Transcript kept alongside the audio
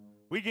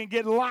We can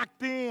get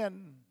locked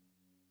in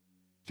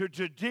to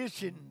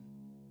tradition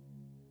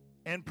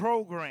and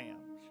programs.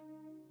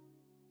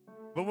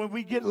 But when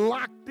we get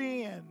locked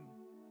in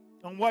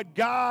on what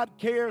God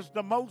cares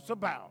the most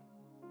about,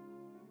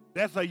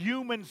 that's a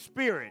human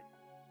spirit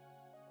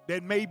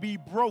that may be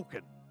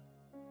broken.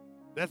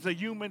 That's a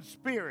human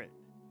spirit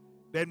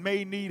that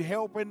may need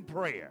help in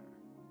prayer.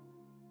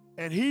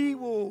 And he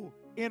will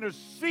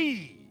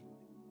intercede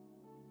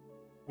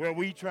where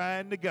we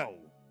trying to go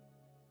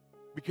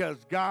because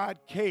God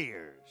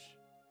cares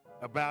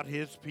about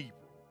his people.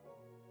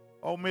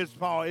 Oh,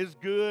 Mizpah, it's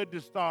good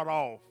to start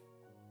off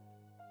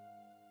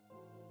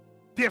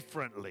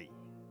differently.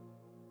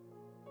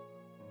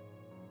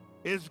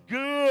 It's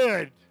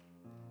good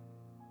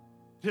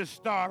to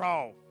start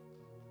off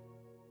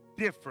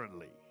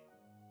differently.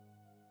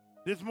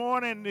 This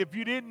morning, if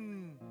you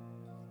didn't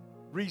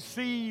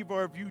receive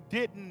or if you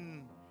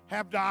didn't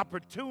have the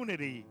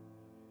opportunity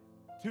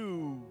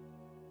to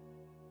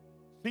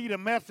see the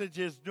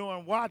messages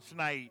during watch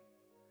night,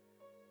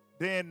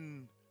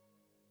 then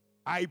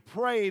I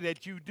pray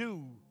that you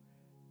do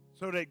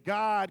so that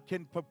God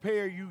can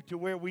prepare you to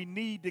where we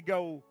need to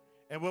go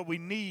and what we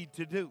need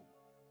to do.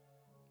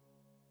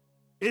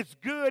 It's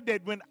good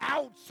that when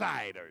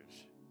outsiders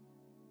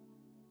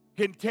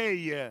can tell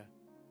you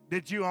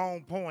that you're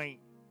on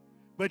point,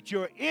 but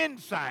your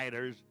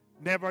insiders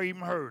never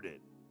even heard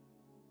it.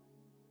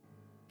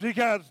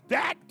 Because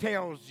that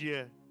tells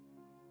you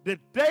that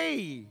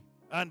they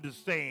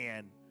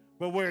understand,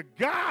 but where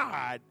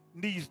God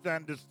needs the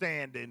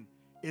understanding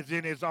is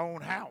in his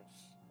own house.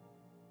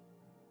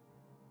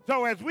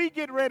 So as we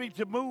get ready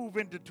to move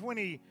into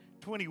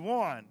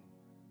 2021,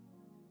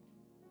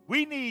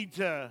 we need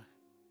to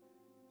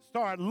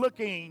start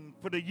looking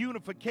for the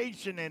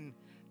unification and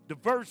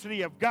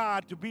diversity of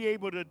God to be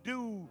able to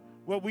do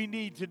what we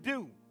need to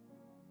do.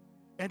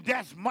 And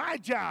that's my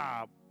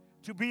job,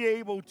 to be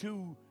able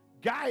to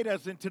guide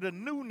us into the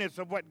newness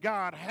of what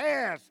God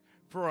has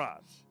for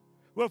us.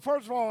 Well,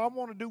 first of all, I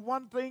want to do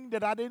one thing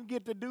that I didn't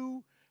get to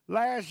do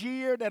last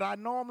year that I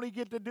normally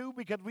get to do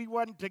because we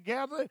wasn't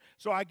together,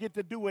 so I get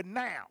to do it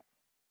now.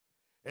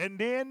 And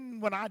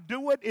then when I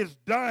do it, it's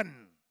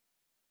done.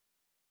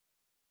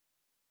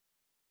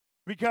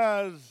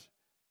 Because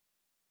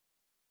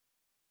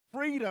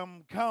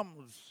freedom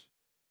comes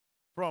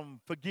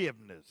from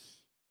forgiveness.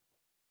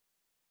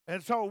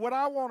 And so what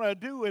I want to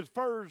do is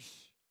first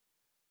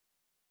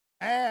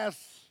ask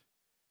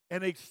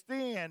and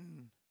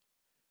extend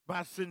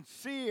my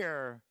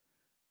sincere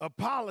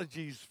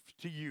apologies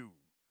to you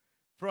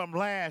from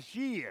last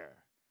year.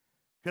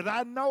 Because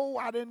I know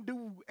I didn't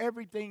do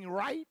everything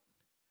right.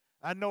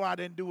 I know I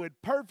didn't do it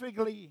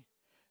perfectly.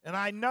 And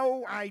I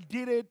know I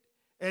did it,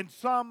 and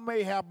some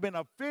may have been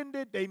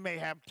offended. They may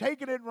have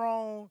taken it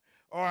wrong,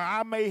 or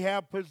I may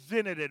have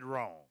presented it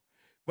wrong.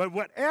 But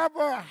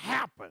whatever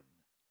happened,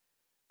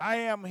 I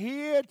am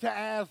here to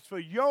ask for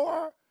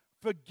your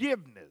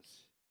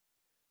forgiveness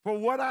for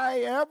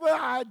whatever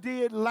I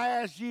did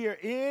last year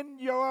in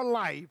your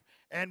life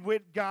and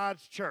with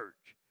God's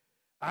church.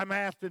 I'm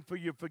asking for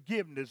your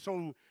forgiveness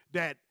so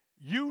that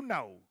you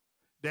know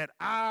that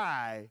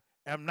I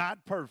am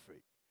not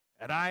perfect,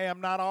 and I am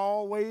not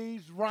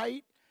always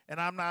right, and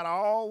I'm not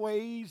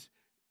always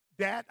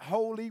that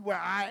holy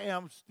where I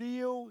am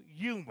still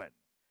human.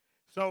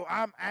 So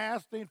I'm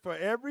asking for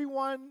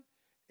everyone,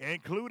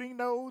 including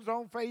those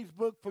on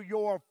Facebook, for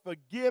your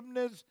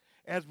forgiveness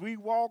as we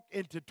walk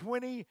into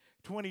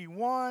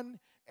 2021.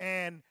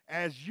 And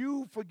as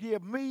you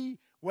forgive me,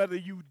 whether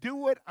you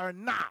do it or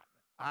not,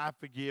 I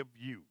forgive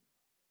you.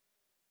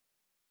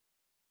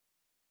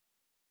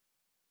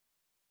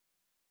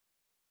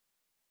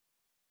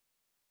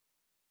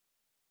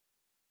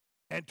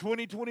 And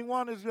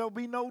 2021 is going to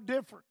be no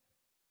different,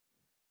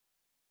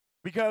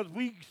 because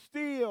we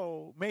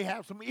still may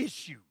have some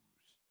issues.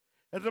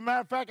 As a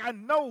matter of fact, I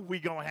know we're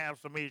going to have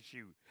some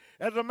issues.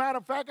 As a matter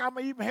of fact, I'm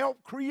going to even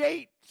help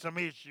create some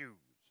issues.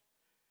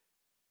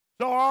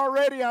 So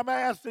already I'm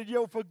asking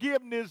your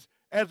forgiveness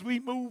as we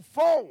move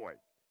forward,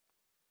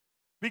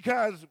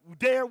 because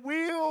there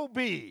will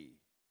be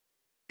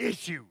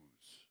issues.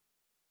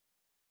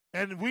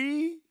 And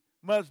we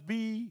must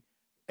be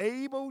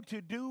able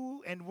to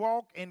do and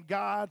walk in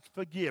God's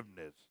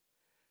forgiveness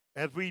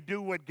as we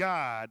do what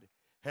God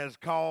has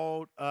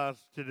called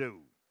us to do.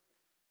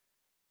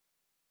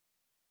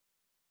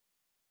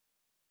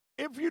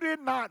 If you did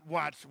not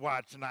watch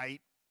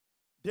Night,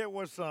 there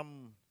were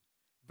some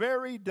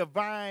very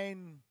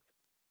divine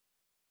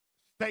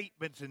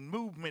statements and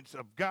movements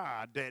of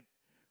God that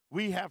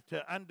we have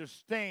to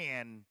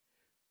understand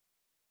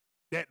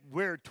that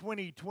where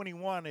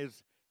 2021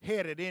 is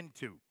headed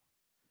into.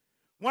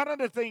 One of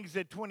the things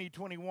that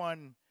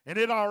 2021, and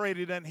it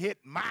already done hit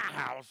my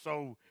house,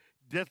 so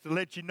just to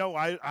let you know,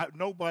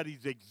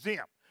 nobody's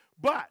exempt.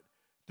 But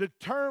the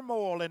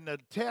turmoil and the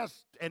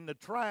tests and the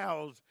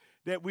trials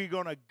that we're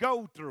going to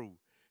go through,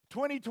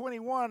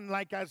 2021,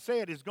 like I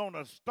said, is going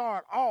to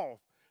start off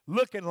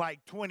looking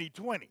like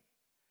 2020.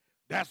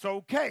 That's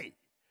okay,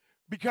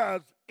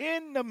 because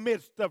in the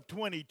midst of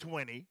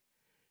 2020,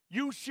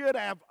 you should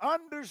have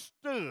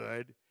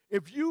understood,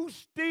 if you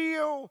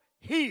still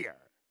here,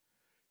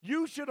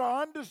 you should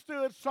have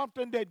understood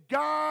something that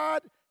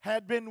God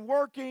had been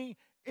working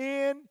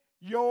in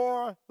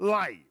your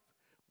life.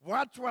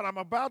 Watch what I'm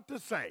about to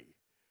say.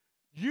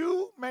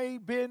 You may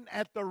have been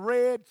at the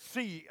Red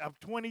Sea of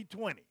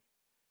 2020,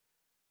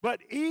 but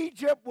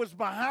Egypt was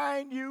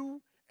behind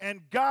you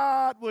and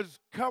God was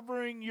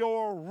covering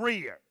your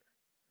rear.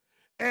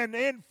 And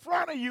in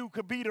front of you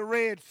could be the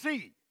Red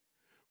Sea.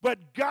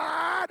 But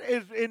God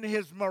is in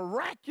his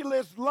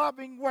miraculous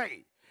loving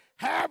way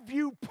have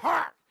you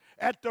parked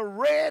at the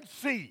Red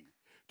Sea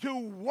to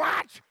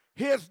watch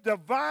his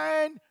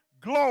divine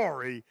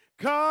glory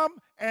come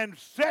and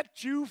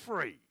set you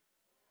free.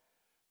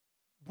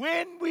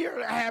 When we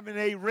are having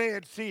a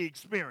Red Sea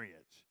experience,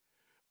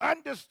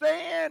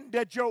 understand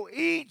that your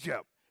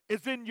Egypt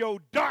is in your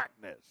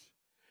darkness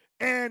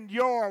and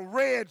your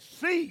Red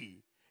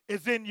Sea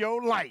is in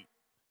your light.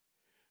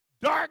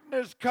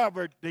 Darkness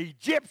covered the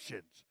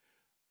Egyptians.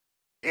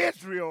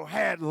 Israel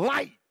had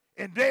light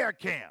in their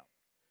camp.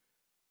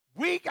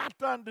 We got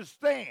to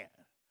understand,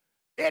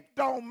 it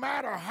don't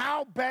matter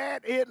how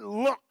bad it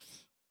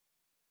looks.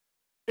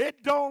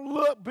 It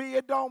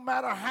don't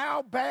matter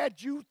how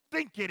bad you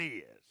think it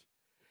is.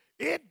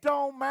 It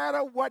don't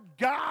matter what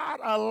God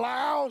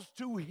allows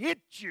to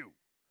hit you.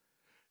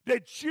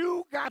 That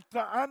you got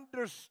to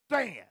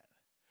understand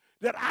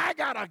that I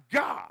got a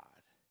God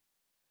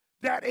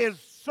that is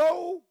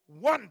so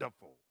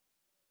wonderful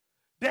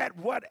that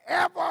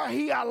whatever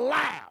he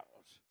allows,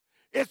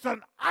 it's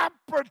an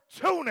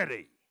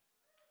opportunity.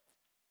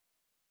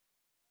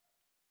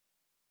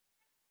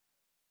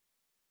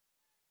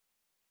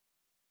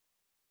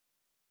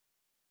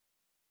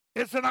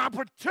 It's an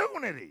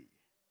opportunity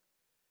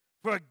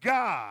for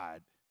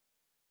God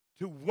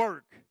to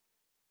work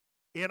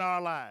in our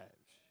lives.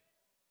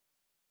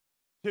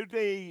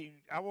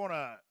 Today, I want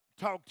to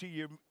talk to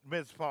you,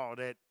 Mizpah,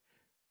 that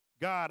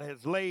God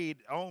has laid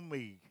on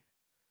me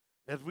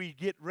as we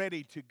get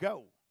ready to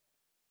go.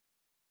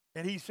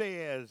 And he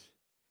says,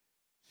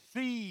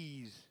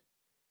 seize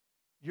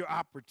your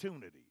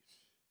opportunities.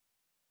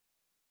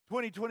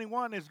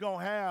 2021 is going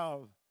to have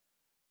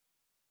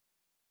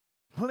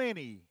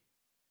plenty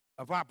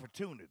of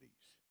opportunities.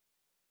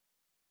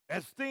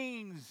 As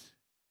things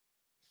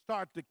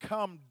start to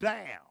come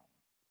down,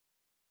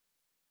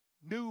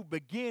 new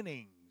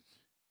beginnings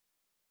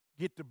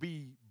get to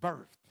be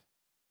birthed.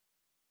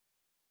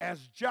 As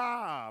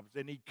jobs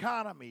and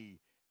economy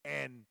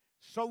and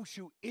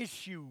social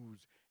issues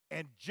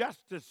and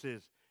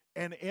justices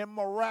and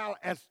immorality,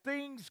 as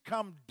things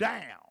come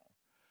down,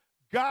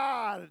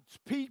 God's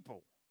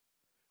people,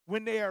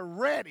 when they are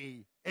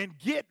ready and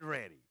get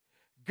ready,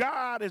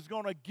 God is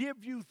going to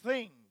give you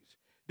things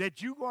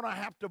that you're going to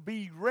have to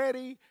be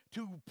ready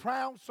to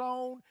pounce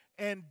on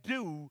and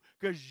do,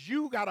 because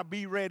you got to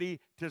be ready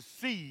to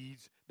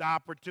seize the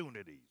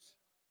opportunities.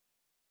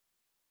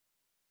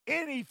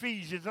 In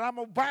Ephesians, and I'm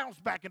going to bounce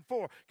back and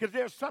forth because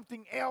there's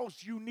something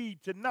else you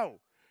need to know.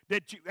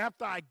 That you,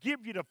 after I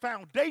give you the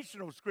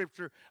foundational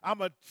scripture, I'm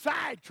going to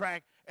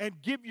sidetrack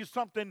and give you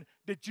something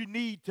that you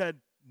need to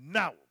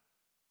know.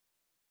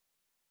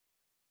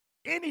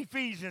 In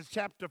Ephesians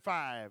chapter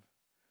 5,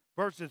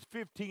 verses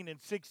 15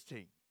 and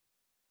 16,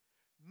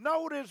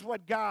 notice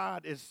what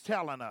God is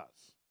telling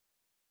us.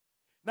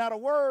 Now, the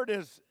word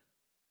is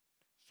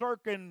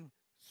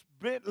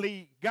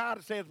circumspectly.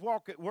 God says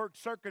work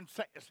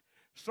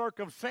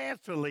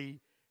circumstantially,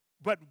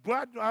 but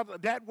what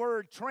that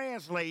word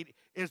translate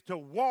is to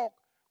walk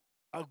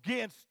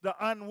against the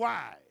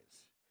unwise.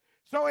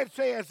 So it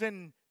says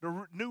in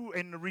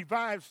the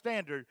Revised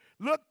Standard,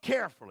 look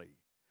carefully,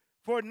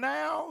 for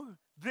now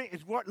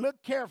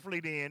look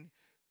carefully then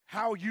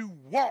how you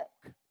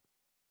walk,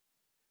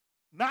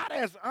 not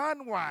as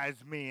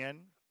unwise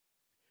men,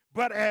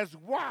 but as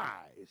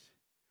wise,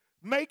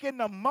 making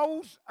the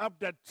most of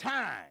the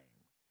time,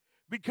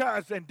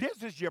 because, and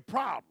this is your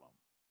problem,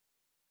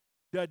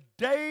 the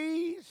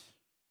days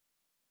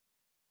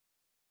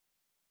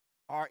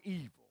are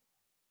evil.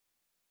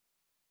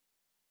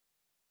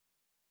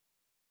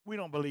 We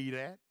don't believe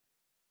that.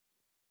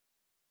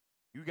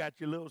 You got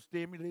your little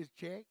stimulus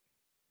check.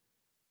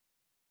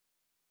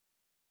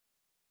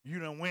 You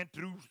done went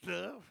through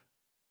stuff.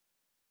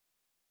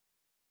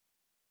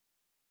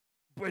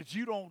 But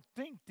you don't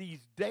think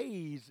these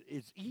days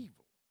is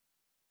evil.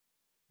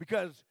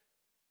 Because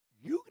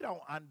you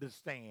don't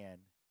understand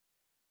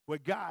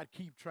what God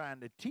keep trying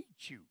to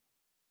teach you.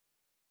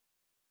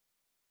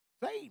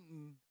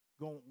 Satan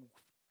gonna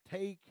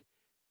take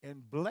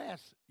and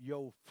bless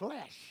your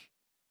flesh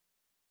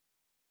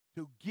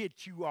to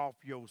get you off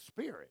your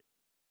spirit.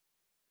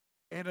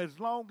 And as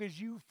long as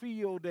you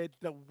feel that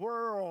the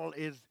world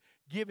is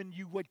giving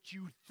you what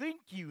you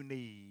think you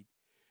need,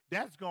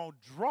 that's gonna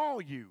draw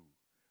you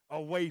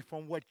away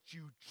from what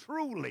you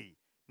truly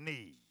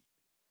need.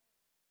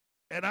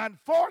 And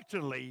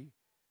unfortunately,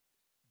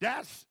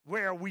 that's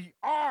where we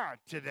are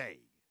today,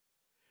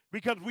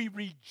 because we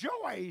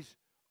rejoice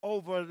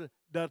over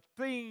the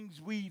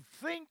things we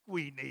think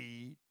we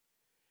need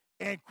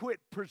and quit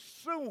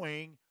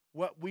pursuing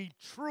what we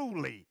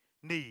truly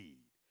need.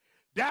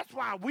 That's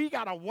why we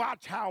got to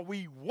watch how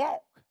we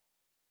walk.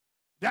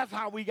 That's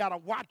how we got to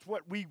watch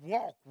what we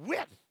walk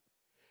with.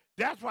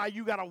 That's why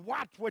you got to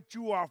watch what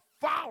you are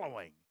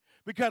following.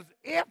 Because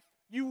if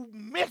you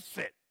miss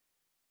it,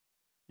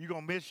 you're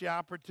going to miss your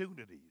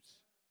opportunities.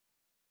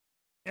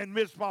 And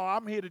Mizpah,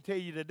 I'm here to tell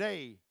you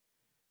today,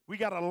 we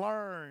got to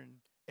learn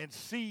and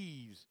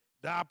seize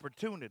the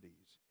opportunities.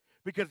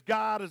 Because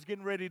God is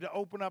getting ready to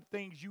open up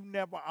things you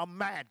never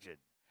imagined.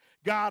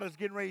 God is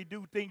getting ready to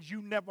do things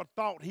you never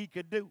thought he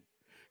could do.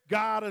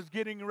 God is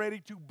getting ready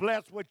to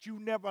bless what you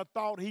never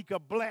thought he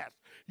could bless.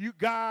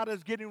 God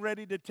is getting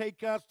ready to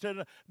take us to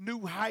the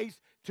new heights,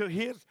 to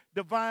his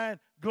divine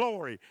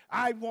glory.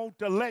 I want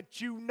to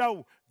let you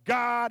know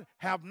God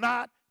have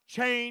not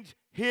changed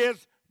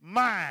his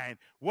mind.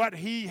 What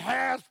he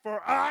has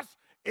for us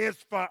is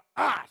for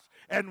us.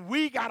 And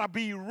we got to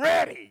be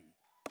ready.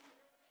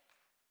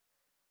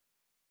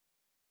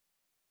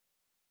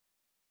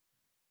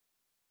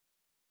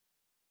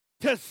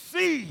 To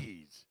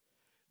seize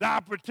the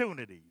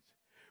opportunities.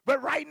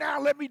 But right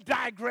now, let me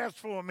digress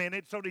for a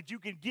minute so that you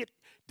can get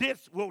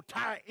this will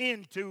tie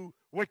into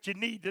what you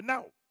need to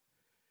know.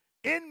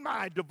 In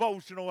my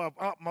devotional of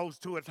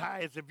Utmost to its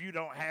highest, if you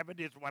don't have it,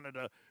 it's one of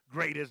the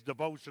greatest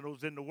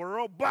devotionals in the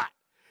world. But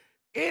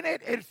in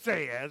it, it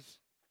says,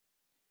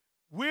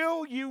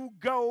 will you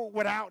go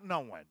without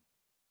knowing?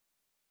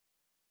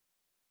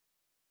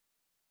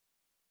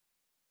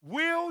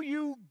 Will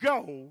you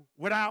go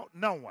without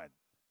knowing?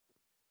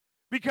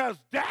 Because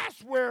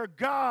that's where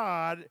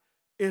God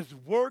is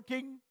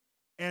working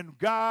and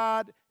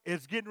God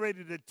is getting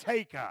ready to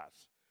take us.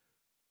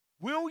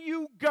 Will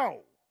you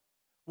go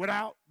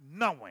without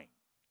knowing?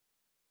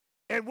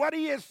 And what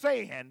he is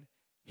saying,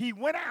 he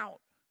went out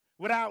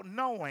without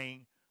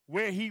knowing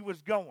where he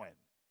was going.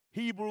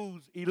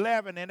 Hebrews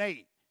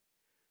 11:8.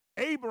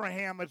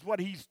 Abraham is what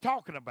he's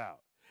talking about.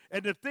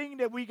 And the thing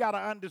that we got to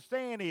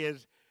understand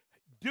is,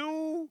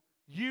 do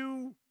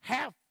you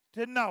have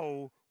to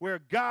know where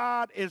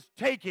God is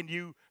taking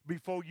you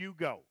before you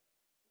go?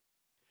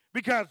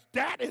 Because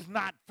that is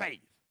not faith.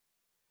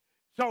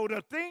 So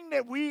the thing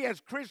that we as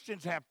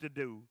Christians have to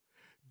do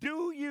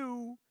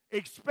you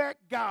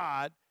expect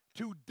God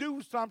to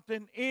do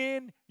something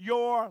in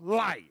your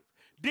life?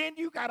 Then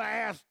you got to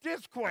ask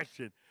this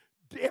question.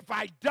 If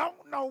I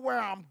don't know where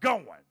I'm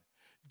going,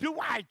 do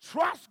I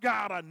trust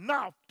God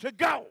enough to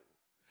go?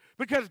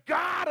 Because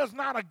God is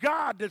not a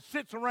God that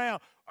sits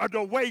around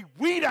the way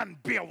we done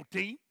built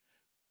him.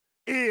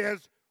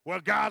 Is, well,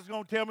 God's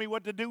going to tell me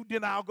what to do,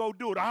 then I'll go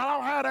do it. I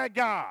don't have that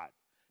God.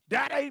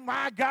 That ain't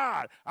my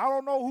God. I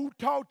don't know who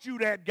taught you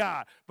that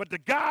God. But the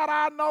God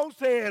I know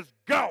says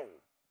go.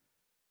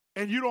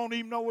 And you don't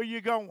even know where you're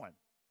going.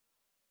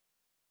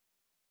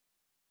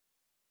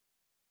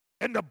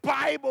 And the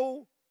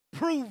Bible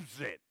proves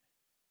it.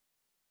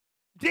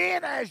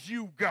 Then as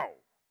you go,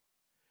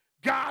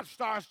 God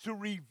starts to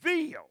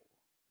reveal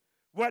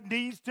what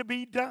needs to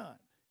be done.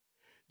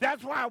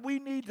 That's why we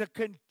need to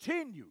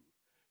continue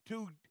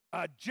to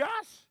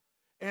adjust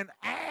and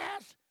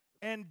ask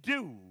and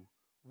do.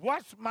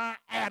 What's my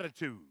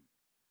attitude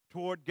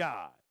toward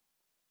God?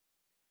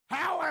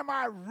 How am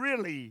I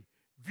really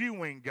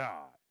viewing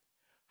God?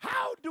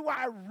 How do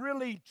I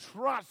really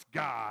trust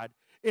God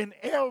in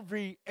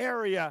every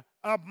area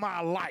of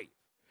my life?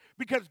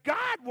 Because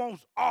God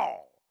wants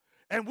all,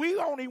 and we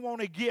only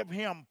want to give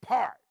him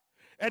part.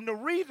 And the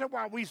reason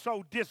why we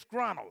so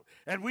disgruntled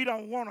and we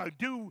don't want to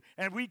do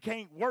and we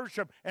can't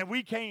worship and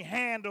we can't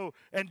handle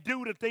and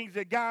do the things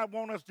that God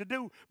wants us to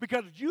do,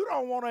 because you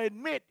don't want to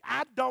admit,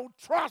 I don't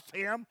trust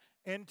him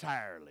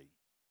entirely.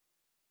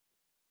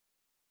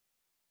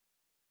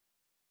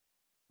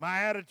 My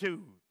attitude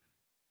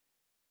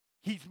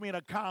keeps me in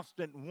a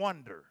constant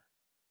wonder.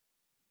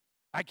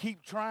 I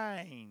keep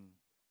trying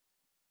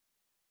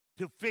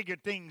to figure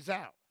things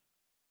out.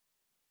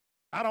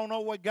 I don't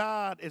know what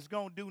God is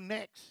going to do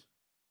next.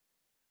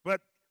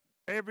 But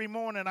every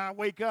morning I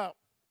wake up,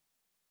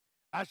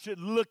 I should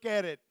look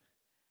at it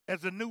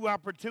as a new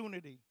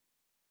opportunity,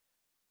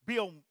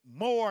 build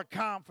more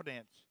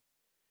confidence,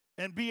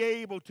 and be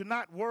able to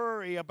not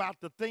worry about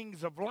the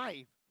things of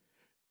life,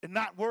 and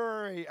not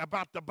worry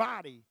about the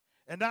body,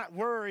 and not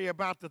worry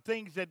about the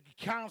things that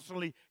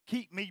constantly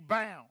keep me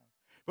bound.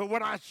 But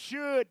what I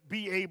should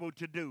be able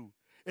to do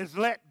is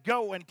let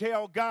go and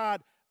tell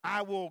God,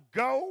 I will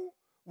go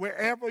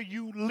wherever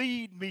you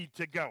lead me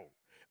to go.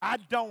 I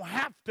don't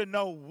have to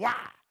know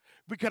why,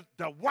 because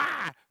the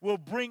why will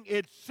bring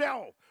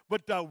itself.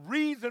 But the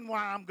reason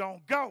why I'm going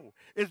to go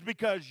is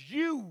because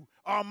you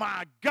are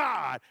my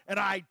God, and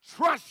I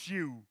trust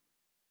you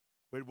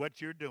with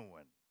what you're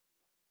doing.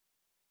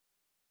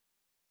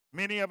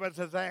 Many of us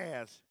has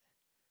asked,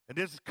 and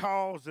this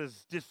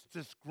causes this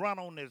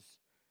disgruntledness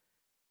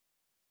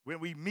when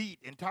we meet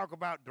and talk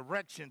about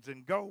directions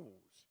and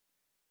goals,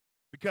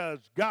 because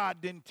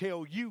God didn't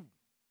tell you,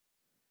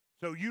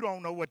 so you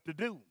don't know what to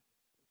do.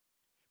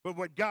 But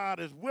what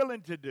God is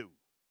willing to do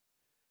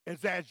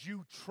is, as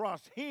you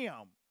trust him,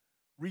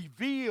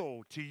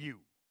 reveal to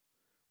you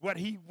what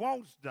he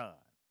wants done.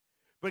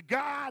 But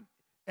God,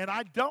 and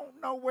I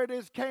don't know where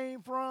this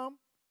came from,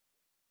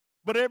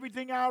 but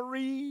everything I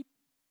read,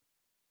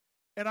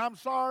 and I'm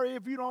sorry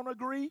if you don't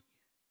agree,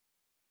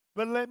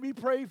 but let me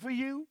pray for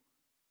you.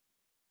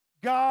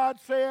 God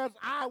says,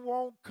 I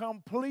want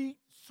complete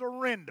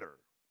surrender.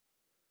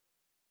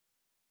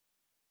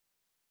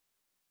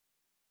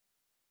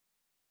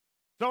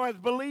 So as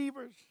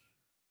believers,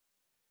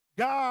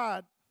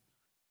 God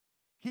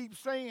keeps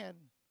saying,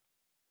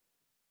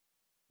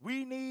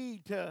 we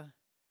need to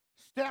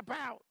step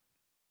out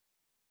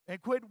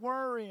and quit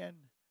worrying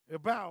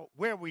about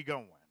where we're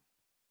going.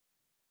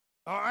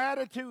 Our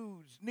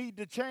attitudes need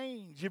to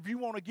change if you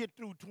want to get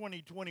through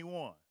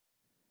 2021.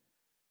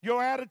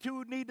 Your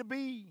attitude need to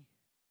be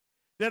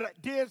that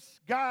this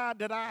God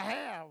that I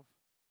have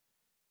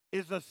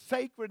is a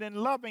sacred and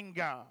loving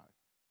God.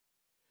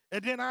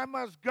 And then I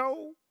must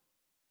go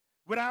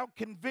without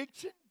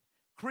conviction,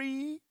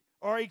 creed,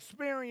 or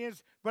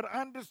experience, but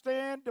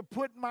understand to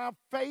put my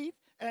faith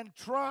and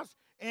trust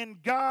in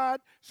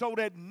God so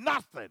that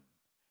nothing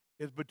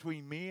is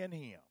between me and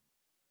him.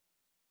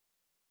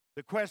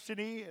 The question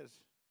is,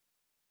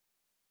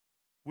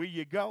 will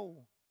you go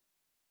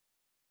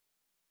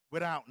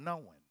without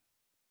knowing?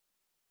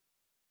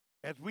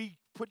 As we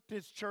put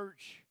this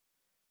church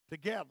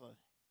together,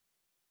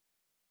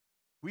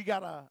 we got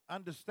to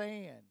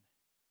understand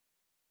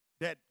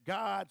that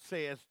God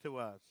says to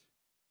us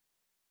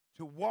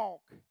to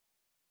walk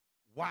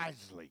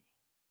wisely,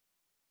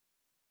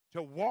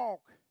 to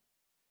walk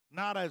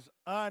not as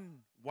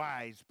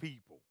unwise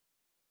people,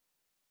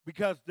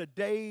 because the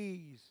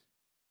days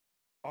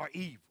are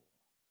evil.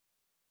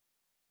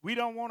 We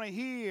don't want to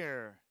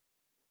hear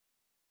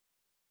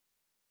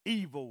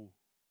evil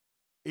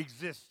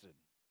existing.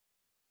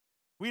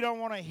 We don't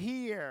want to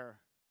hear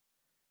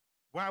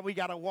why we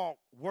got to walk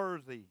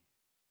worthy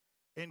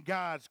in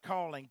God's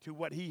calling to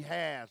what he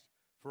has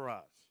for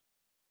us.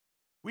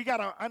 We got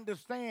to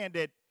understand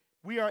that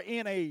we are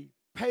in a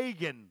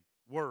pagan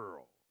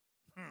world.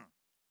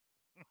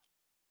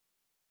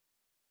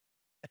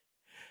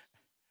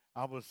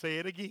 I will say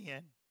it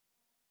again.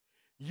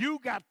 You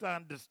got to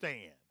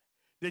understand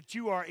that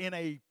you are in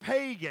a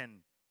pagan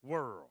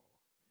world.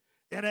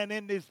 And then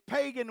in this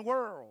pagan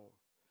world,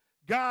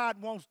 God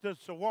wants us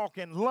to walk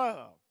in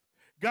love.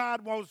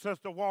 God wants us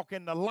to walk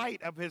in the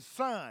light of his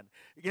son.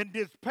 In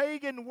this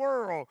pagan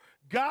world,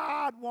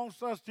 God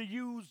wants us to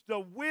use the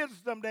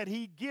wisdom that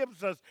he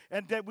gives us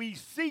and that we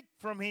seek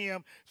from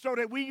him so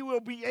that we will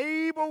be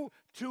able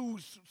to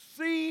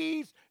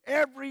seize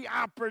every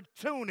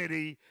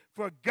opportunity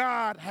for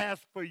God has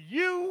for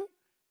you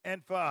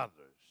and for others.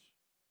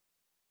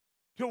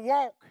 To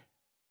walk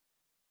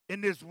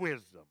in this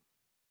wisdom,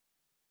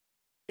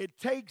 it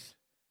takes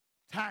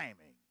timing.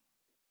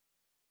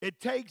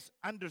 It takes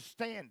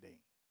understanding.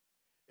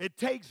 It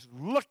takes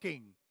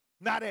looking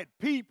not at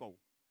people,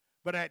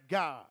 but at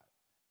God.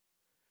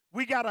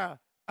 We got to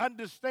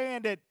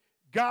understand that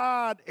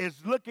God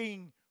is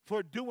looking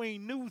for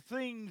doing new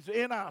things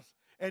in us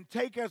and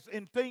take us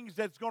in things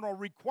that's going to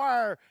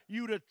require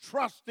you to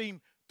trust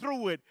him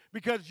through it,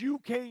 because you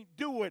can't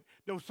do it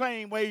the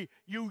same way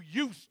you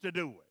used to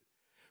do it.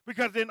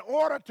 Because in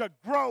order to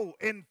grow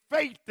in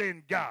faith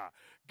in God,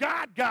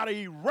 God got to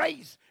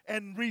erase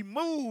and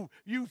remove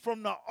you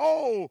from the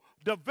old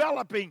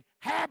developing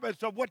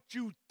habits of what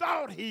you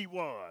thought he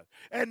was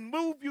and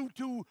move you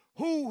to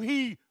who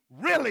he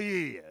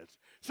really is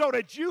so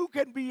that you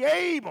can be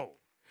able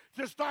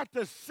to start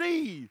to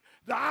see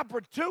the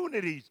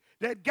opportunities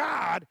that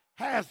God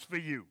has for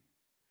you.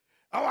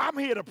 Oh, I'm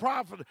here to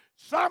profit.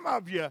 Some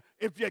of you,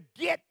 if you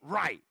get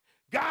right,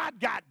 God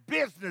got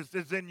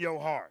businesses in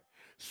your heart.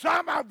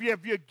 Some of you,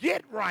 if you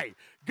get right,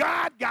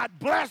 God got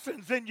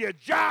blessings in your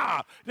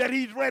job that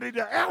he's ready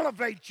to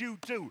elevate you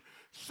to.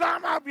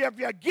 Some of you, if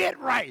you get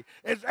right,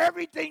 as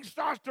everything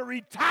starts to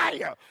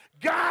retire,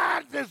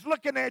 God is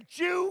looking at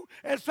you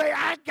and say,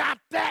 I got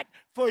that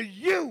for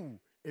you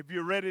if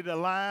you're ready to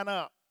line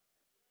up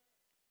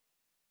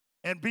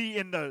and be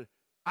in the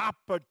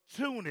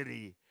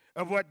opportunity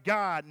of what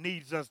God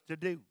needs us to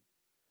do.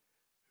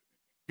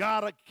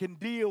 God can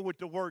deal with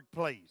the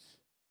workplace.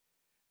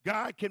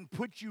 God can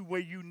put you where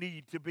you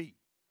need to be.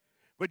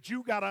 But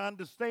you got to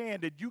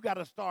understand that you got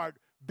to start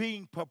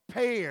being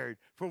prepared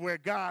for where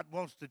God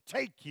wants to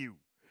take you.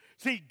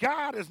 See,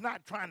 God is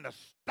not trying to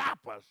stop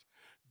us.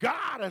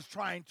 God is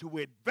trying to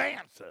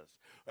advance us.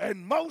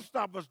 And most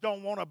of us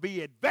don't want to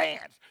be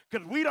advanced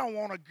because we don't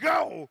want to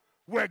go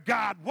where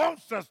God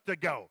wants us to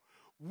go.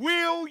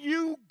 Will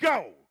you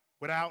go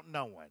without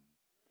knowing?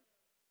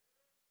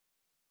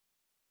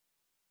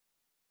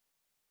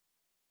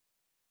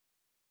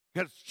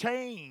 Because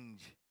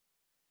change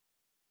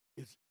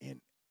is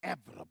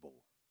inevitable.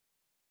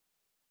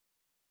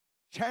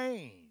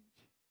 Change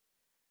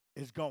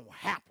is going to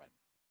happen.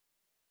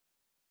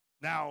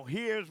 Now,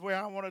 here's where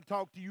I want to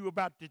talk to you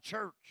about the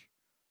church.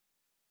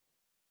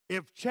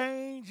 If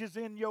change is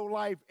in your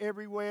life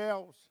everywhere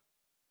else,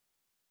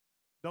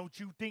 don't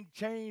you think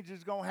change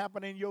is going to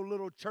happen in your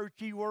little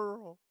churchy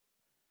world?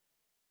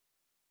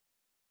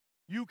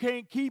 You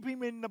can't keep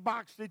him in the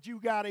box that you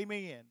got him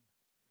in.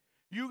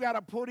 You got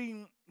to put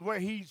him where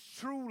he's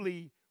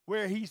truly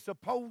where he's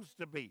supposed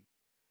to be.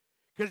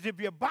 Because if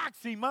you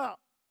box him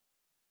up,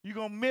 you're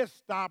going to miss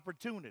the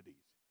opportunities.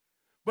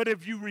 But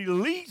if you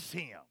release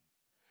him,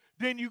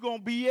 then you're going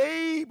to be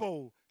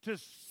able to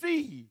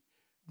see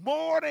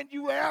more than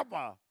you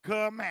ever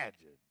could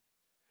imagine.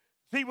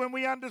 See, when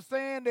we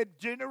understand that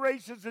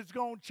generations is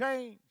going to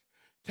change,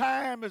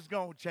 time is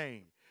going to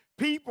change,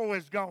 people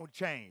is going to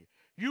change.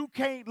 You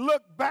can't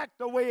look back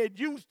the way it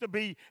used to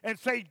be and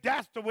say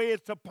that's the way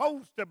it's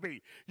supposed to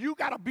be. You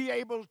got to be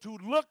able to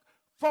look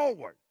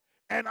forward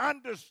and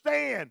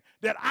understand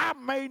that I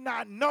may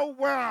not know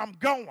where I'm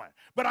going,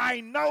 but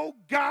I know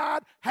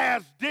God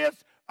has this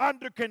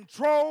under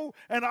control,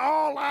 and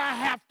all I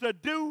have to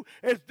do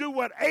is do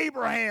what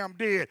Abraham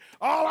did.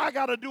 All I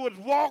got to do is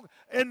walk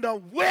in the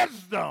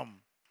wisdom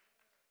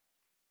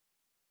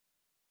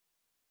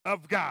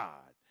of God.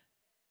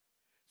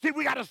 See,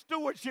 we got a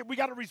stewardship, we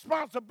got a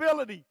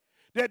responsibility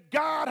that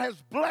God has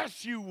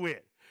blessed you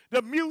with.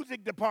 The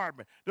music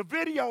department, the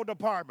video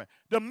department,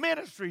 the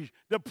ministries,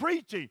 the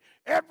preaching,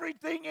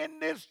 everything in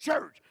this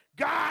church.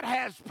 God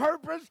has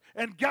purpose,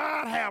 and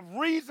God has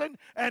reason,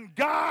 and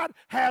God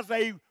has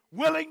a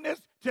willingness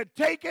to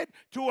take it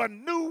to a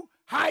new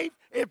height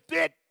if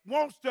it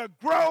wants to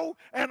grow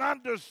and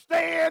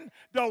understand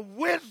the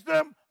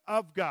wisdom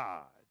of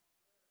God.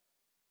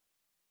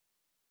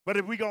 But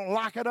if we're going to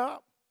lock it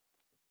up,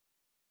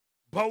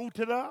 bolt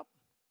it up,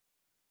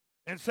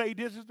 and say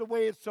this is the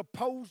way it's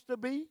supposed to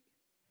be,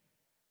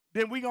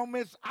 then we're going to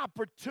miss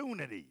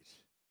opportunities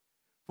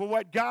for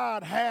what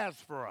God has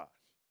for us.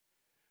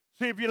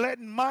 See, if you're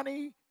letting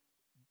money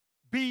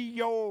be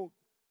your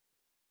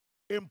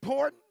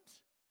importance,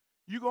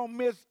 you're going to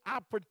miss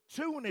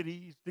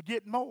opportunities to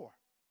get more.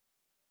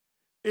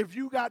 If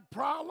you got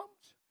problems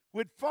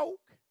with folk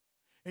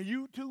and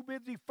you too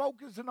busy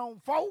focusing on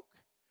folk,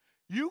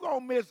 you're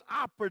going to miss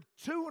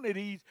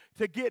opportunities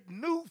to get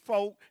new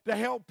folk to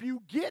help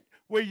you get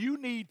where you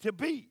need to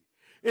be.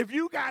 If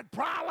you got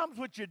problems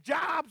with your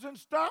jobs and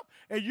stuff,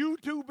 and you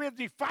too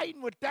busy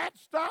fighting with that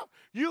stuff,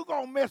 you're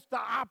going to miss the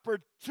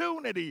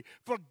opportunity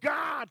for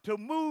God to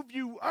move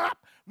you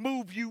up,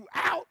 move you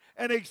out,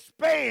 and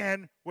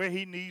expand where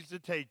he needs to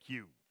take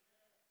you.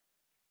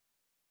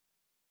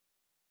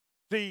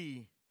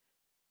 See,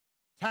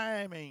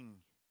 timing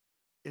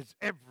is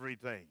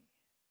everything.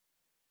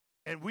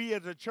 And we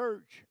as a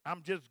church,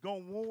 I'm just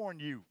going to warn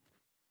you.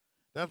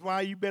 That's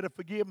why you better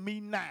forgive me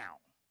now.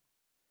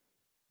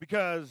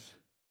 Because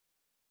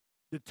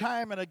the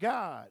timing of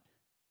God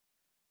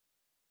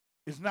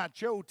is not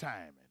your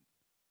timing.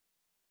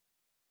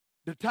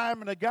 The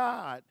timing of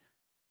God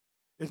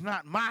is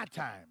not my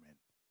timing.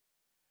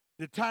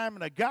 The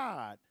timing of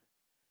God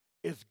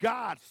is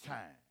God's time.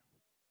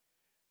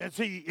 And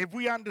see, if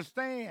we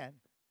understand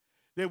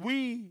that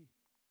we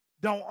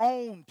don't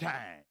own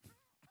time,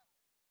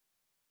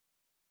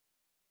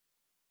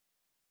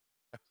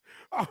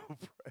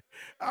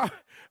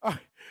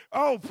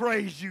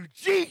 praise you,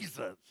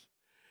 Jesus.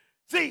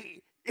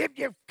 See, if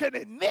you can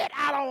admit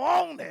I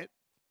don't own it,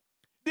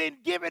 then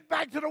give it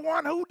back to the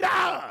one who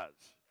does.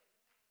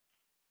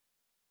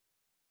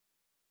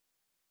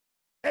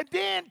 And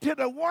then to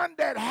the one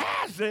that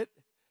has it,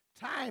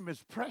 time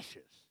is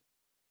precious.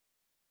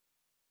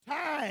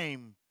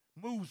 Time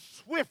moves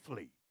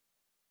swiftly.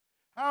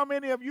 How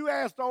many of you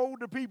asked the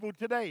older people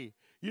today?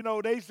 You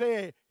know, they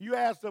said, you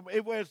asked them,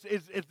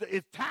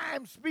 is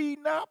time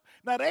speeding up?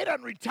 Now, they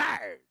done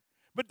retired,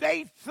 but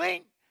they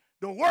think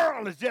the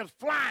world is just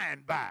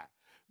flying by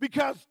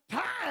because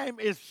time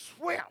is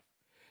swift.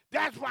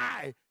 That's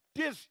why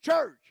this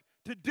church,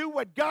 to do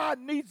what God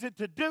needs it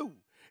to do,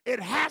 it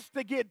has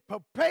to get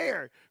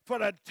prepared for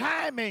the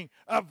timing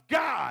of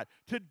God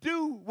to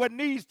do what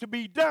needs to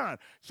be done.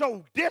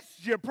 So this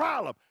is your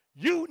problem.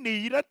 You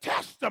need a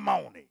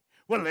testimony.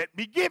 Well, let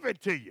me give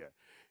it to you.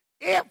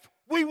 If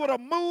we would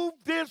have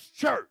moved this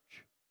church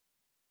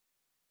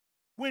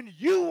when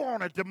you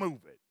wanted to move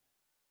it,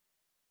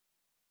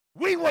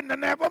 we wouldn't have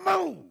never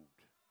moved.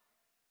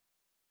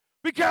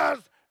 Because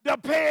the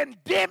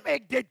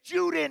pandemic that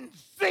you didn't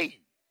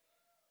see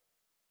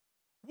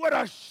would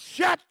have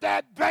shut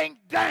that bank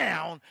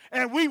down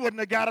and we wouldn't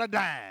have got a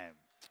dime.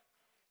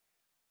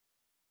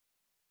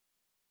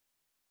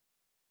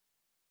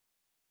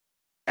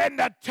 And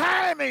the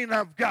timing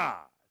of God,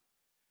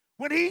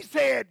 when he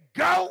said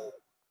go,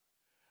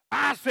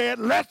 I said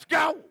let's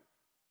go.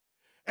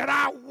 And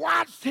I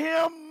watched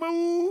him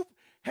move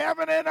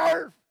heaven and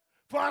earth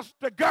for us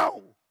to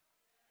go.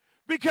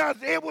 Because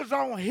it was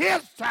on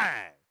his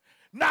time,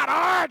 not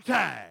our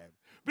time.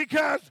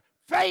 Because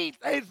faith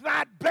is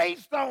not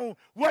based on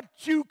what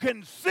you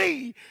can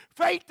see.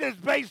 Faith is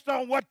based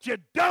on what you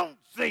don't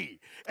see.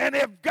 And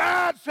if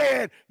God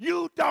said,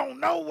 you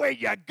don't know where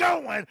you're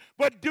going,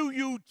 but do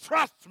you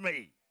trust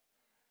me?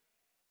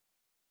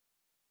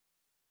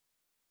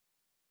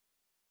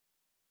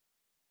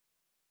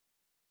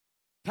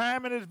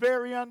 Timing is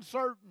very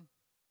uncertain.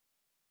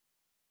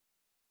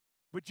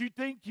 But you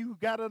think you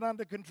got it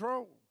under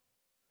control.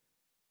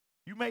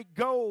 You make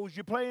goals,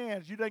 your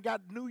plans. You done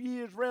got New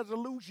Year's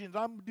resolutions.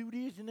 I'm going to do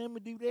this and I'm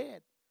going to do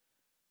that.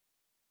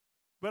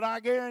 But I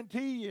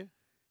guarantee you,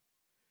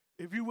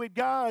 if you with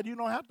God, you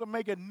don't have to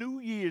make a New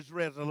Year's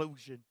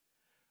resolution.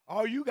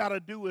 All you got to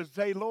do is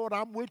say, Lord,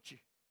 I'm with you.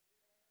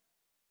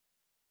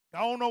 I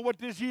don't know what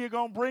this year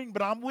going to bring,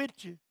 but I'm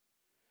with you.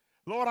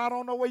 Lord, I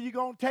don't know where you're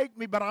going to take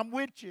me, but I'm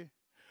with you.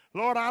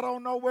 Lord, I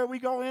don't know where we're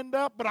going to end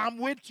up, but I'm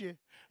with you.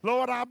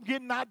 Lord, I'm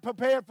getting not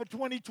prepared for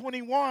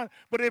 2021,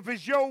 but if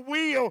it's your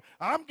will,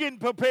 I'm getting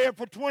prepared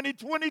for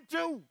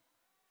 2022.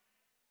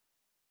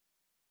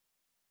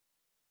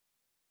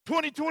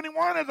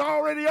 2021 is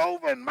already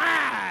over in my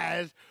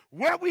eyes.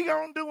 What we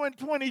going to do in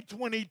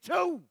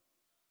 2022?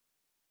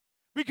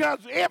 Because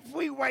if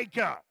we wake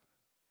up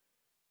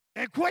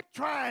and quit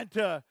trying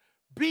to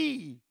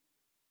be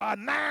a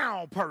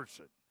now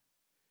person,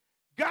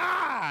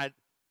 God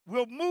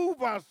will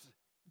move us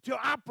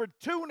to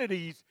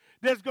opportunities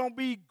that's going to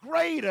be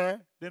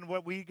greater than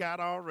what we got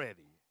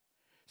already.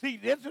 See,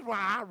 this is why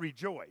I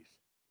rejoice.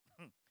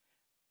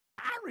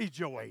 I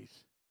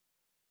rejoice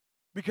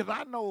because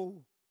I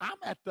know I'm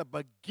at the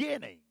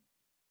beginning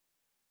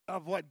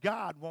of what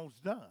God wants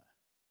done.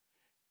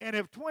 And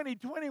if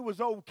 2020 was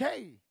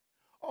okay,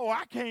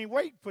 I can't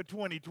wait for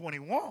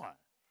 2021.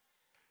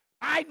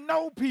 I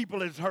know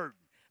people is hurting.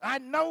 I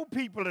know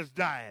people is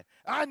dying.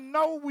 I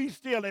know we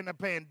still in a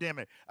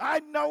pandemic. I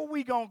know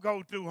we going to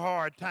go through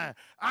hard times.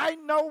 I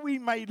know we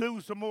may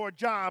lose some more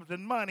jobs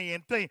and money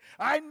and things.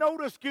 I know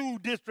the school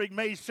district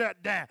may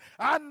shut down.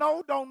 I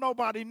know don't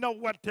nobody know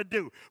what to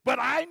do. But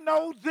I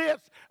know this.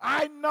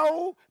 I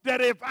know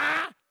that if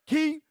I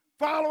keep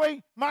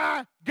following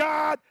my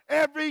God,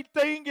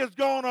 everything is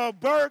going to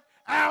work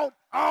out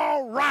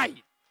all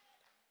right.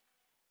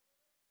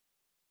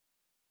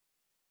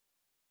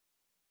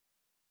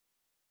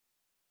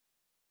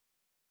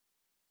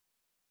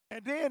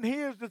 And then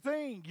here's the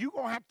thing. You're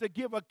going to have to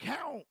give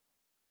account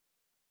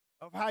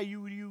of how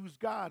you use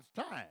God's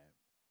time.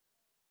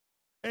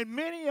 And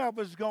many of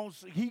us,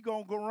 he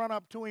going to go run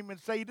up to him and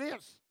say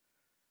this.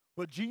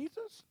 Well,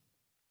 Jesus,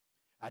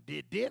 I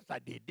did this, I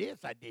did this,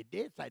 I did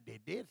this, I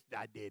did this,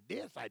 I did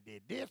this, I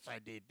did this, I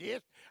did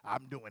this.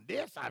 I'm doing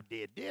this, I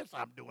did this,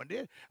 I'm doing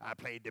this. I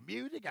played the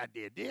music, I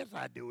did this,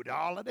 I do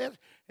all of this.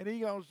 And he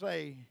going to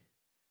say,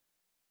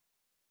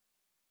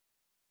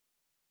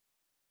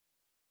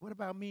 what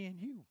about me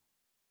and you?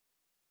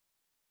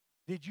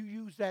 Did you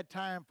use that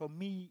time for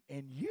me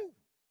and you?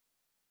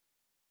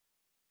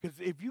 Because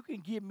if you can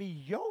give me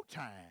your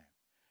time,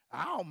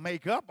 I'll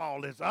make up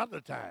all this other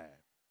time.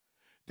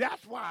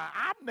 That's why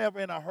I'm never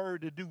in a hurry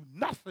to do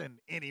nothing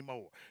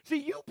anymore. See,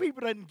 you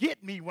people didn't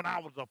get me when I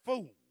was a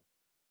fool.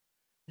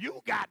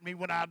 You got me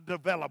when I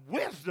developed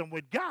wisdom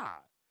with God.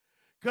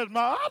 Because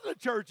my other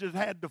churches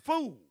had the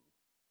fool.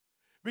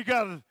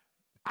 Because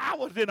I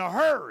was in a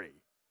hurry.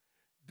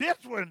 This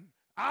one,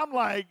 I'm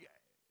like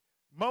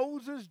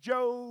Moses,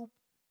 Job,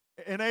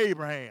 and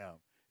Abraham.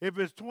 If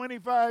it's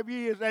 25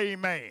 years,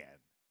 amen.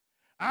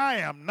 I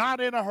am not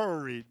in a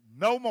hurry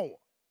no more.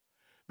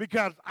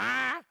 Because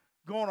I'm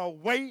going to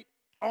wait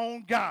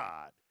on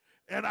God.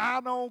 And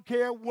I don't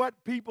care what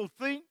people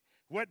think,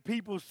 what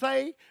people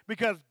say,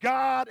 because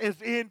God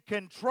is in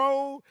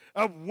control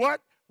of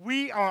what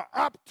we are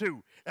up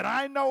to. And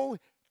I know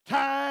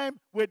time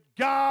with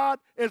God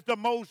is the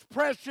most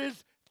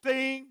precious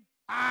thing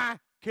I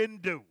can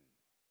do.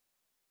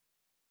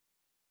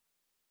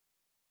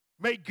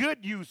 Make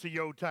good use of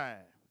your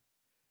time.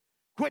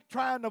 Quit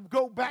trying to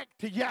go back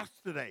to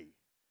yesterday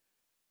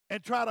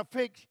and try to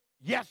fix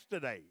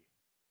yesterday.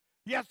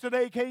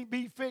 Yesterday can't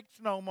be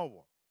fixed no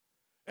more.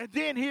 And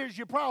then here's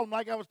your problem,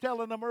 like I was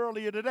telling them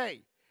earlier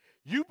today.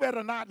 You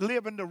better not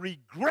live in the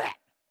regret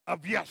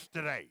of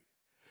yesterday.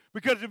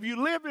 Because if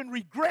you live in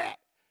regret,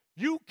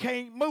 you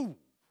can't move.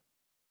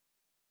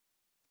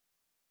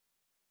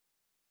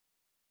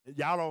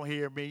 Y'all don't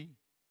hear me.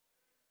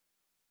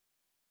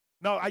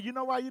 No, you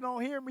know why you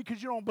don't hear me?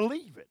 Because you don't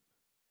believe it.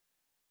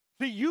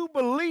 See, you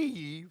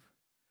believe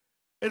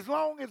as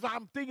long as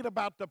I'm thinking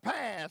about the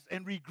past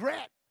and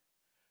regret,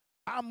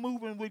 I'm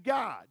moving with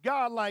God.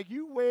 God like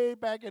you way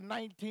back in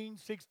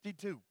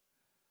 1962.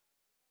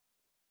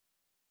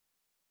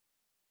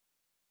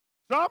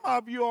 Some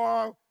of you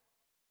are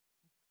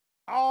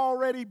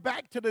already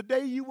back to the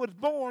day you was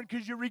born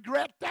because you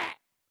regret that.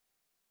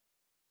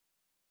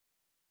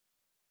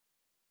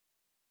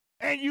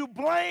 And you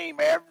blame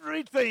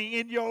everything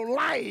in your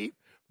life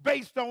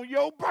based on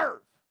your birth.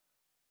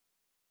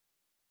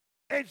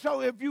 And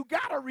so if you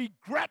got a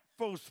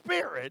regretful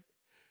spirit,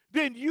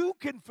 then you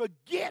can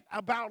forget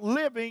about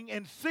living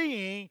and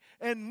seeing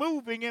and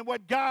moving in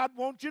what God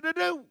wants you to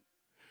do.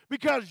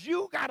 Because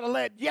you got to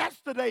let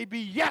yesterday be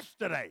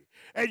yesterday.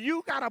 And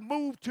you got to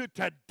move to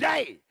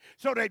today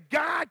so that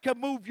God can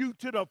move you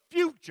to the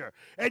future.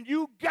 And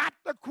you got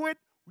to quit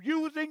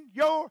using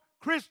your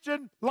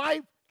Christian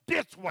life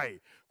this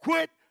way.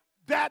 Quit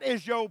that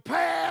is your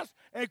past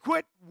and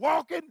quit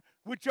walking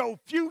with your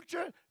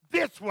future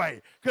this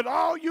way, because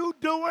all you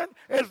doing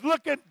is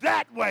looking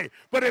that way.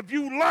 But if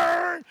you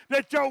learn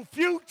that your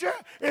future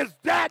is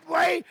that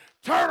way,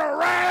 turn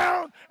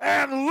around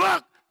and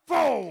look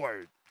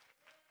forward.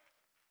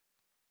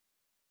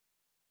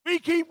 We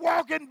keep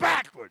walking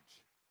backwards.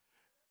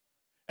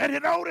 And you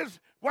notice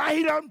why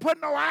he doesn't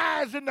put no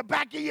eyes in the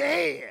back of your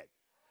head.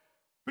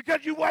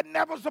 Because you wasn't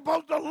never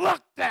supposed to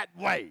look that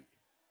way.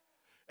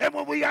 And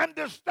when we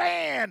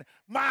understand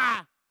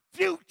my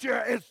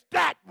future is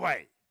that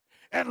way,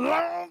 and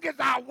long as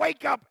I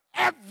wake up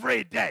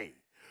every day,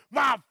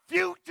 my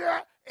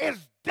future is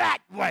that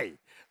way.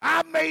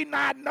 I may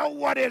not know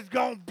what it's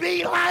going to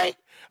be like.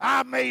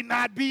 I may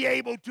not be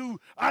able to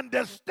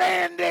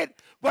understand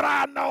it, but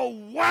I know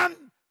one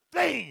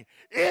thing.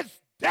 It's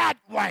that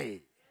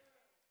way.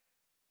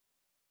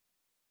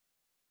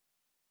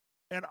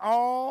 And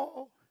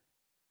all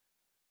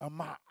of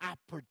my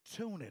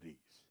opportunities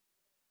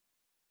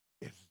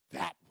is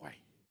that way.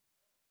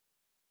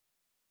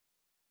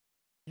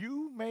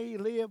 You may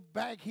live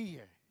back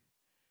here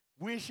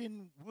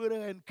wishing,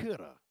 woulda, and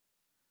coulda,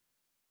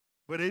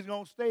 but it's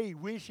going to stay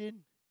wishing,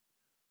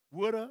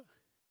 woulda,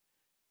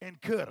 and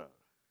coulda.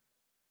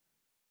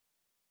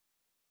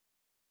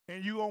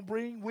 And you're going to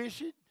bring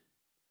wishing,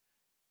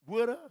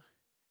 woulda,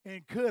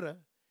 and coulda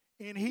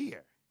in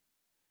here.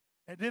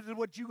 And this is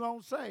what you're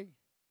going to say.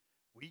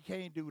 We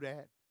can't do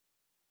that.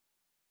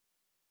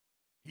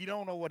 He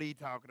don't know what he's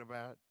talking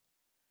about.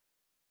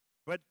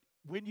 But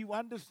when you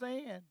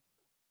understand,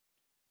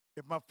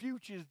 if my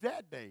future is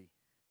that day,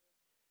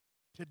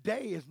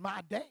 today is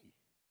my day.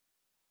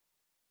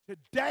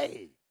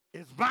 Today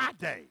is my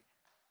day.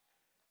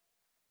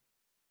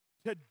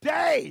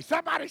 Today,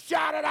 somebody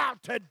shout it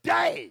out,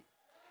 today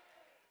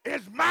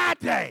is my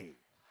day.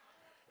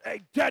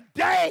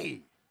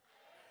 Today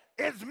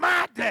is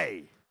my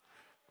day.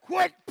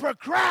 Quit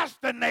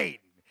procrastinating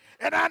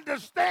and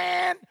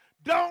understand,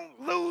 don't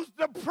lose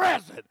the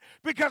present,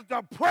 because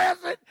the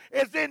present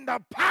is in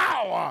the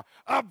power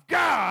of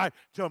God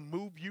to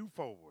move you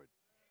forward.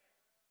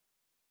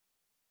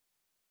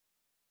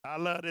 I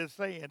love this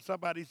saying.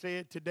 Somebody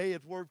said, today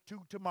is worth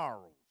 2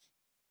 tomorrows.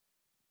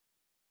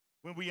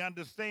 When we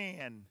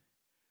understand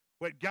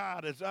what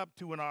God is up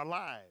to in our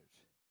lives,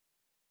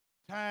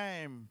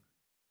 time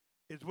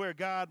is where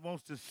God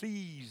wants to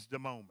seize the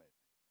moment.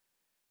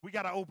 We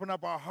got to open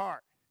up our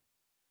heart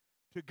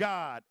to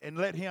God and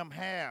let him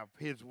have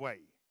his way.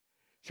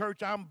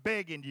 Church, I'm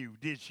begging you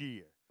this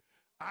year.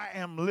 I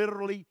am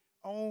literally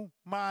on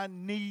my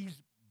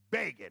knees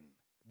begging,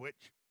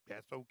 which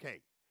that's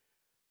okay.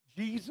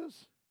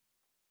 Jesus,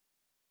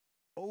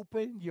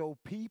 open your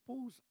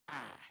people's eyes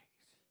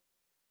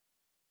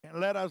and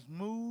let us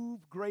move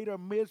greater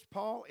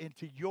Mizpah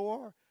into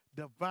your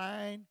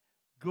divine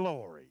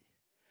glory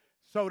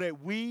so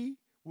that we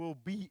will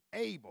be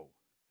able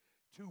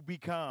to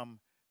become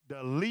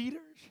the leaders,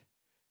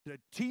 the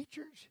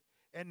teachers,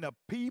 and the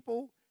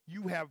people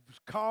you have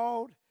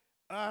called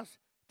us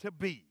to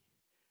be.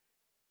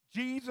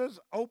 Jesus,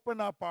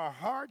 open up our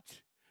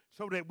hearts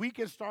so that we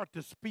can start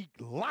to speak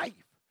life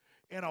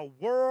in a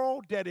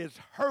world that is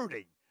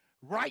hurting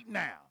right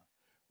now,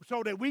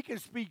 so that we can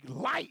speak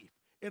life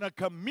in a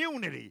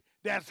community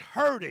that's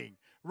hurting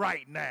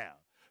right now,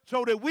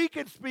 so that we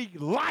can speak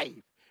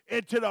life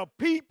into the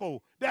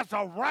people that's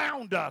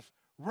around us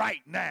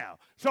right now.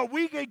 So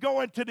we can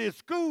go into this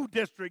school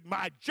district,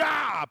 my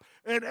job,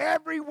 and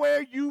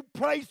everywhere you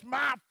place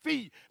my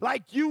feet,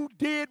 like you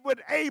did with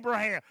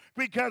Abraham,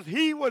 because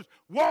he was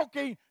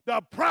walking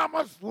the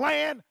promised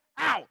land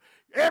out.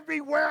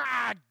 Everywhere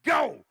I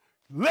go,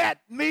 let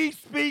me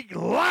speak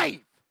life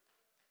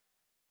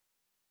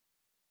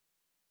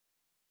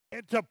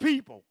into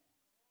people,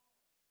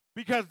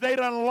 because they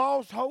done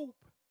lost hope.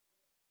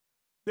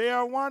 They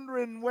are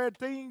wondering where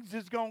things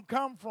is going to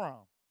come from.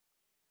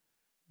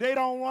 They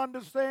don't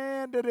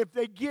understand that if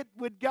they get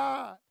with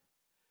God,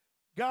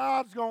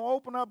 God's going to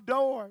open up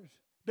doors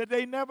that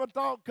they never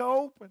thought could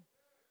open.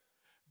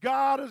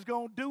 God is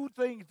going to do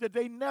things that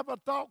they never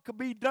thought could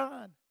be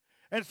done.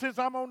 And since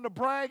I'm on the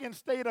bragging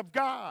state of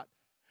God,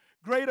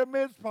 greater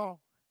Mizpah,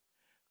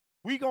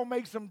 we going to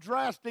make some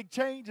drastic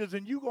changes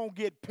and you going to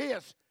get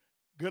pissed.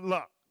 Good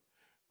luck.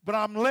 But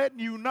I'm letting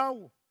you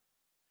know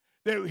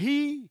that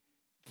he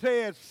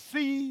says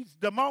seize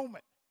the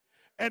moment.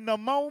 And the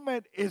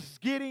moment is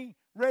getting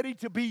ready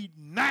to be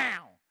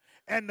now.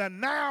 And the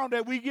now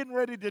that we're getting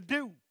ready to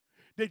do,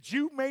 that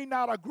you may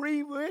not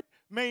agree with,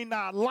 may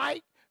not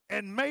like,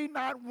 and may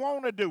not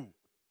want to do.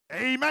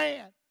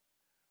 Amen.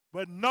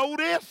 But know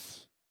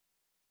this.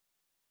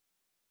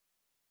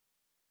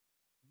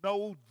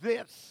 Know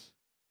this.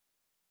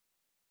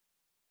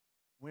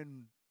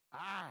 When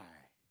I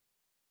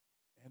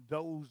and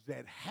those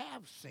that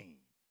have seen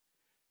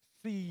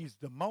seize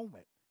the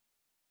moment,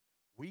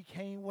 we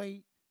can't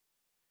wait.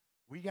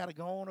 We got to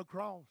go on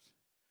across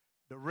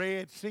the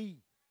Red Sea.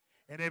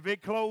 And if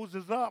it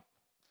closes up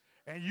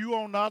and you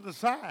on the other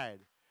side,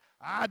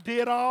 I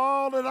did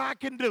all that I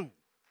can do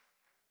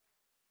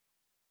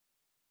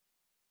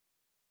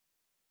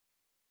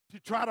to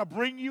try to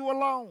bring you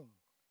along.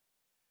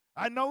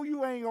 I know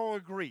you ain't going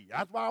to agree.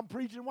 That's why I'm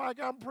preaching like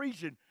I'm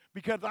preaching,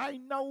 because I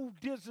know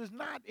this is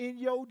not in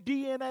your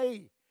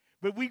DNA.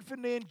 But we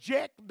finna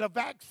inject the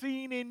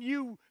vaccine in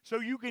you so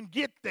you can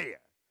get there.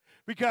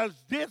 Because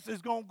this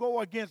is going to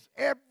go against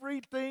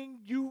everything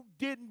you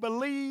didn't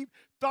believe,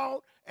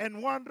 thought,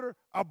 and wonder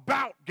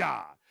about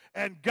God.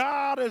 And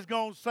God is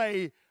going to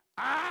say,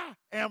 I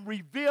am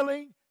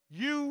revealing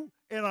you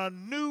in a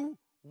new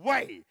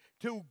way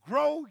to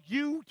grow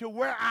you to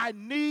where I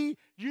need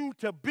you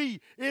to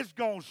be. It's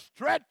going to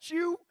stretch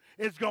you.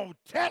 It's going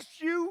to test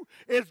you.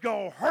 It's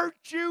going to hurt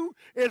you.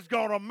 It's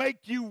going to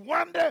make you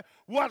wonder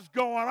what's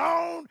going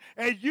on.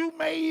 And you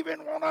may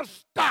even want to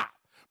stop.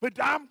 But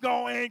I'm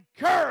going to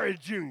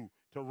encourage you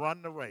to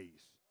run the race.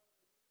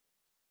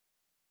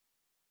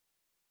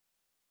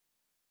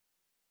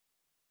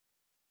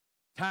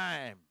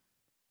 Time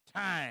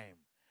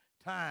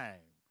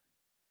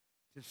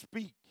to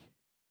speak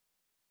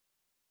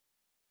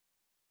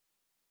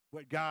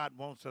what God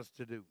wants us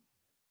to do.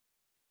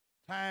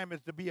 Time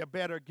is to be a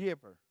better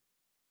giver.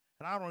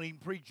 And I don't even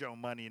preach on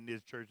money in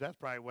this church. That's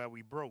probably why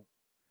we broke.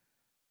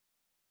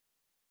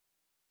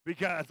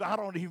 Because I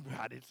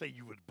didn't say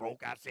you was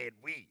broke. I said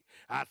we.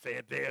 I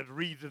said there's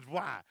reasons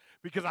why.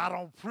 Because I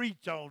don't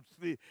preach on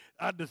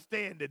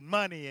understanding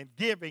money and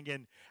giving,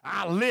 and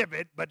I live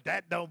it, but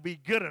that don't be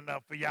good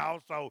enough for y'all.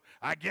 So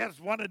I guess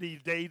one of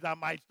these days I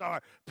might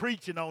start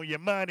preaching on your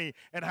money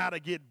and how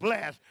to get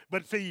blessed.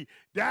 But see,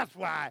 that's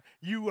why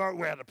you are,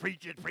 well, the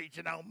preacher's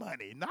preaching on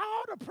money. No,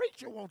 the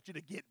preacher wants you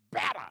to get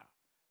better.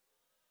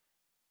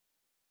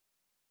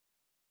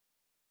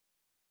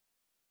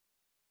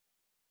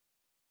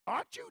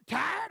 Aren't you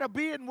tired of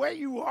being where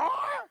you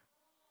are?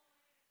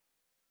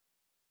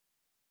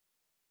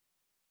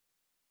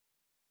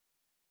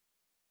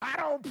 I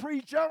don't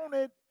preach on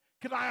it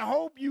because I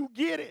hope you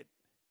get it.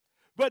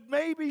 But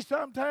maybe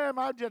sometime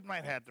I just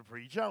might have to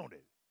preach on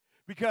it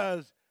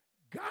because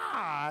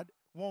God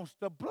wants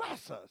to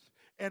bless us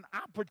and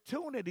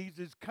opportunities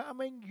is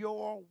coming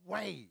your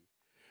way.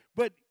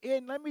 But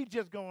let me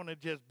just go on and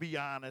just be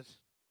honest.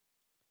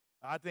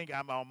 I think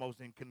I'm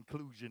almost in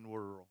conclusion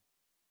world.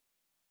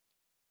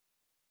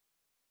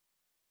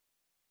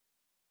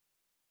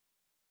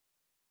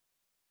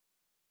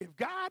 If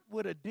God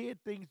would have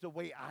did things the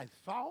way I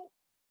thought,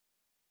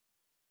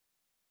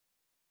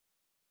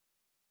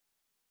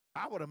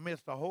 I would have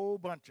missed a whole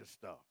bunch of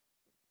stuff.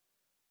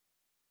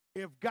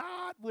 If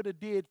God would have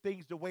did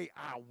things the way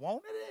I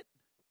wanted it,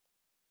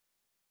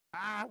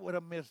 I would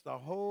have missed a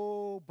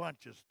whole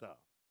bunch of stuff.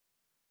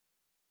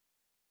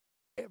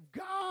 If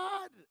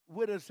God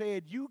would have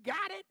said, you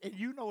got it, and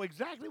you know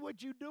exactly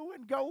what you're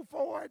doing, go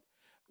for it,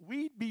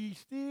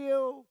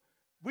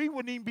 we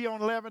wouldn't even be on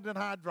 11th and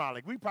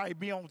hydraulic. We'd probably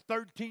be on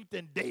 13th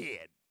and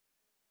dead.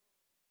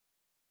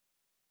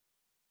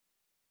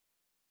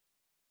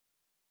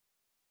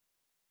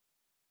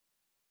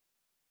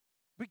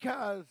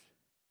 Because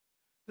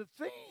the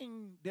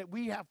thing that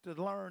we have to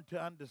learn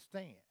to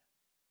understand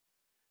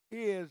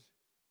is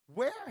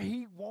where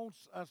he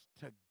wants us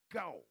to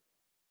go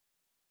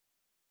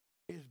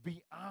is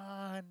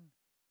beyond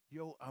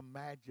your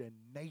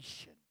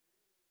imagination.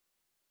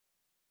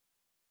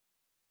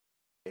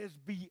 It's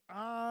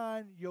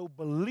beyond your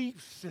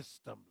belief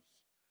systems.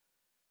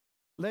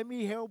 Let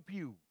me help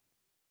you.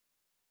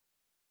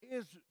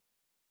 It's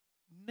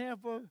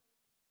never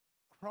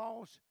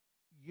crossed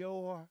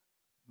your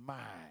mind.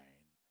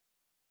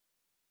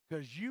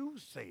 Because you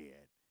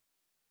said,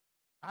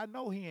 I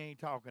know he ain't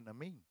talking to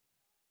me.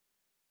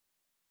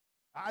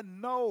 I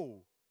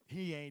know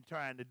he ain't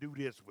trying to do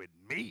this with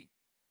me.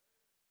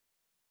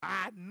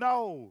 I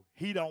know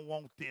he don't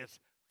want this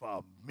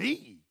for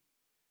me.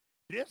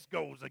 This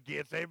goes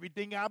against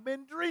everything I've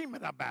been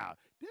dreaming about.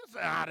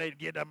 I didn't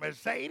get a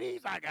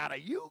Mercedes. I got a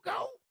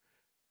Yugo.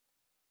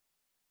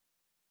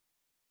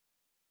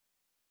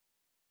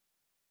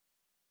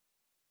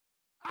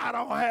 I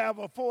don't have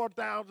a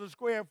 4,000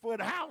 square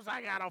foot house.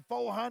 I got a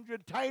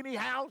 400 tiny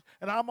house,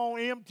 and I'm on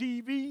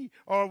MTV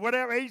or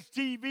whatever,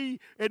 HTV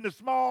in the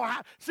small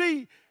house.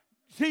 See,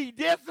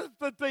 this is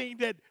the thing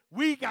that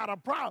we got a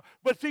problem.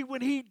 But see,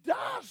 when he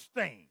does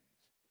things,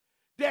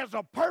 there's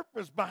a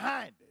purpose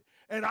behind it.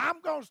 And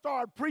I'm going to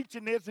start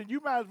preaching this, and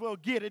you might as well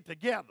get it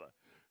together.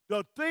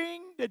 The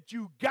thing that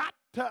you got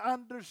to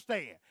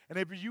understand, and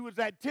if you was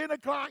at 10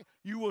 o'clock,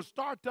 you will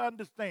start to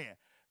understand.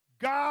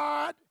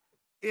 God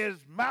is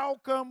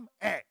Malcolm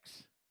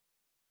X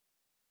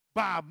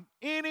by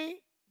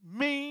any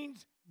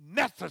means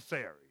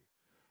necessary.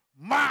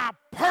 My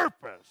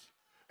purpose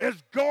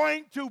is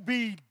going to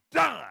be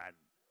done.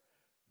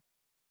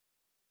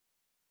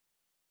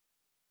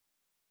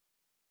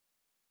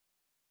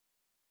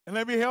 And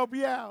let me help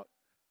you out.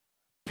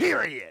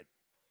 Period.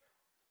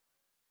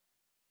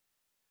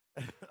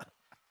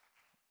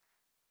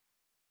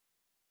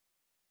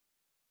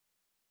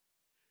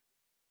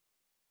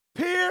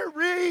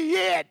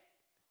 Period.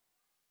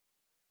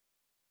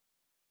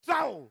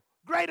 So,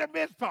 Greater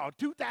Mizpah,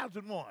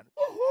 2001.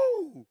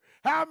 Woohoo!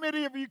 How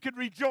many of you can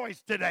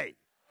rejoice today?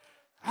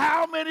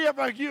 How many of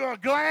you are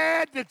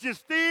glad that you're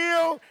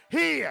still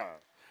here?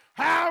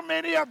 How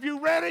many of you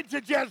ready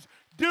to just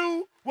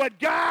do what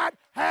God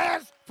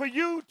has for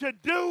you to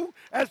do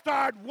and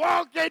start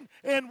walking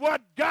in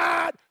what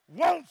God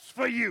wants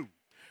for you?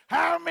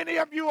 How many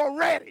of you are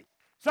ready?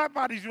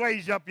 Somebody's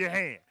raised up your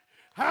hand.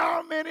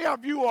 How many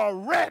of you are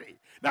ready?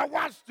 Now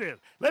watch this.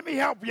 Let me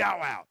help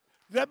y'all out.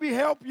 Let me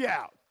help you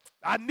out.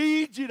 I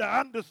need you to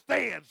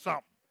understand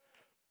something.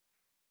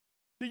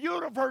 The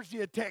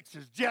University of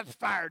Texas just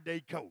fired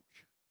their coach.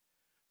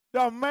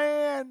 The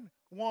man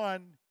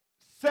won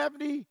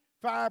 75%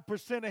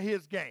 of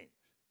his games.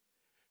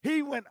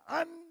 He went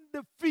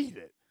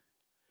undefeated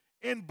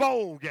in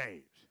bowl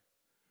games.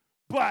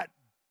 But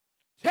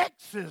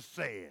Texas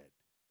said,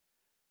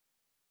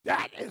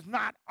 that is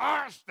not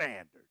our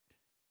standard.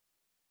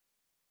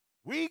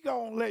 We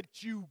gonna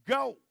let you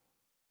go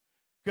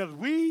because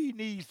we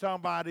need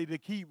somebody to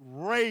keep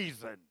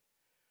raising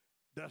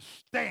the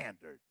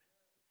standard,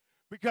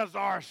 because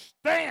our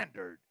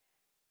standard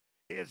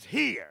is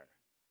here.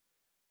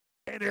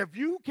 And if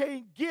you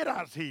can't get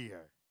us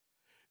here,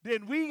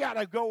 then we got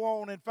to go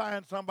on and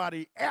find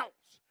somebody else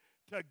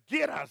to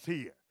get us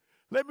here.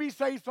 Let me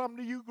say something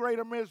to you,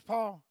 Greater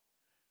Mizpah.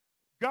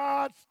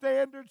 God's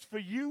standards for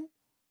you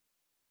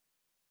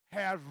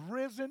has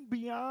risen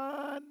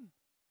beyond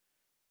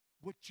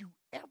what you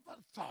ever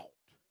thought.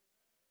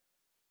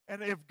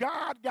 And if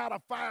God got to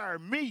fire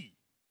me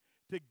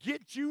to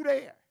get you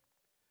there,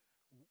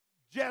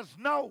 just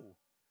know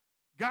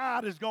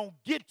God is going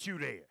to get you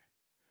there.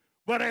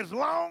 But as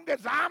long as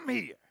I'm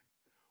here,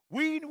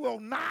 we will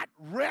not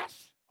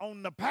rest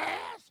on the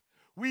past.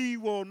 We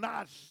will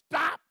not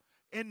stop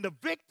in the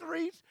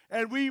victories,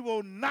 and we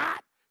will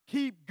not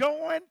keep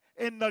going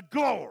in the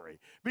glory,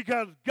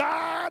 because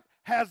God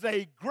has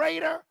a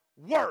greater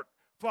work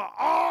for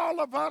all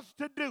of us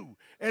to do.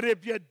 And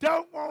if you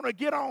don't want to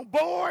get on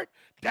board,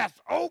 that's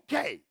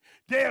okay.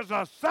 There's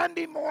a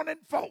Sunday morning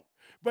folk.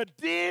 But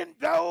then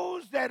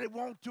those that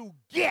want to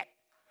get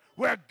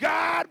where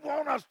God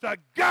wants us to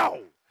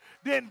go,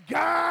 then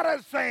God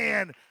is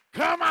saying,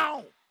 come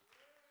on.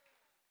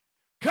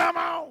 Come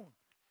on.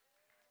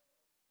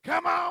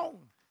 Come on.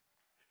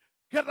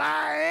 Because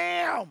I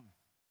am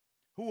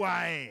who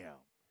I am.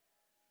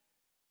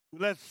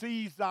 Let's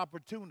seize the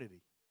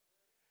opportunity.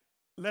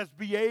 Let's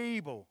be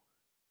able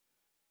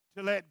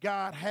to let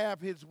God have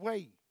his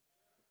way.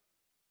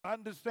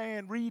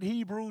 Understand, read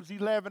Hebrews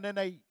 11 and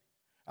 8.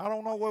 I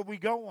don't know where we're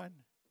going,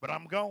 but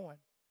I'm going.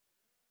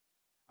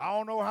 I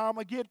don't know how I'm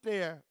going to get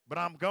there, but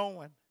I'm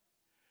going.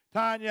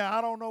 Tanya, I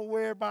don't know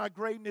where my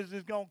greatness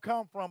is going to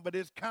come from, but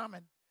it's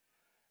coming.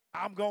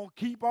 I'm going to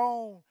keep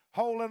on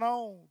holding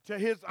on to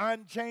his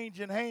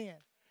unchanging hand.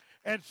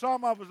 And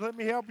some of us, let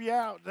me help you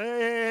out.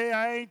 Hey,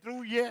 I ain't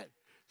through yet.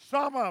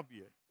 Some of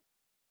you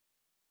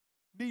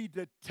need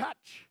to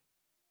touch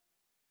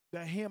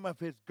the hem of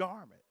his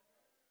garment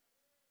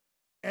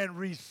and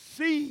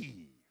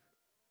receive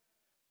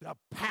the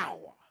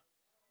power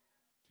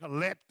to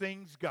let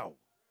things go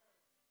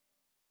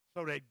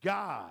so that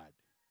God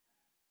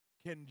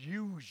can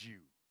use you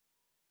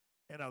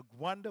in a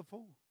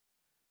wonderful,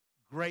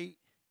 great,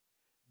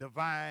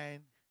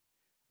 divine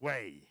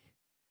way.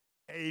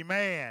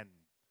 Amen.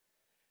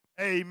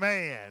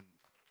 Amen.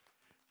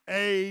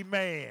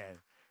 Amen.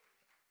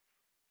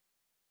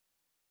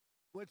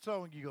 What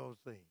song you gonna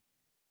sing?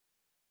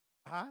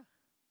 Huh?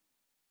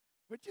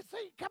 What you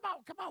sing? Come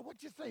on,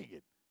 what you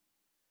singing?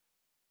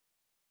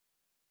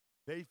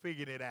 They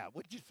figured it out.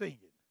 What you singing?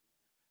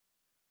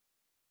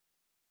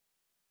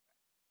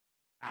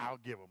 I'll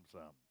give them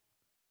some.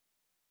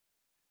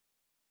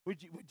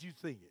 What you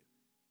singing?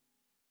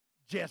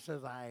 Just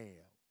as I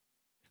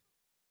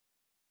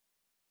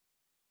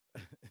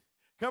am.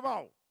 Come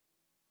on.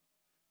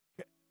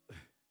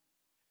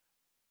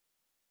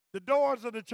 The doors of the church